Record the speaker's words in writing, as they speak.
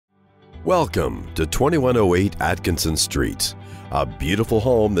Welcome to 2108 Atkinson Street, a beautiful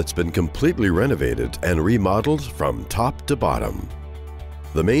home that's been completely renovated and remodeled from top to bottom.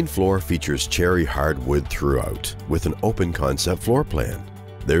 The main floor features cherry hardwood throughout with an open concept floor plan.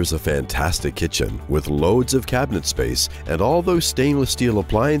 There's a fantastic kitchen with loads of cabinet space, and all those stainless steel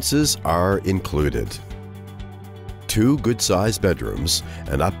appliances are included. 2 good-sized bedrooms,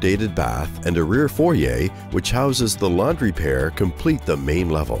 an updated bath, and a rear foyer which houses the laundry pair complete the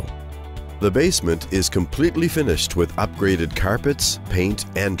main level. The basement is completely finished with upgraded carpets, paint,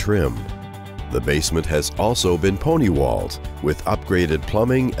 and trim. The basement has also been pony-walled with upgraded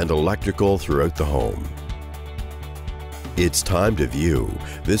plumbing and electrical throughout the home. It's time to view.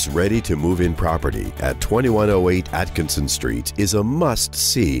 This ready-to-move-in property at 2108 Atkinson Street is a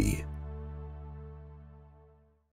must-see.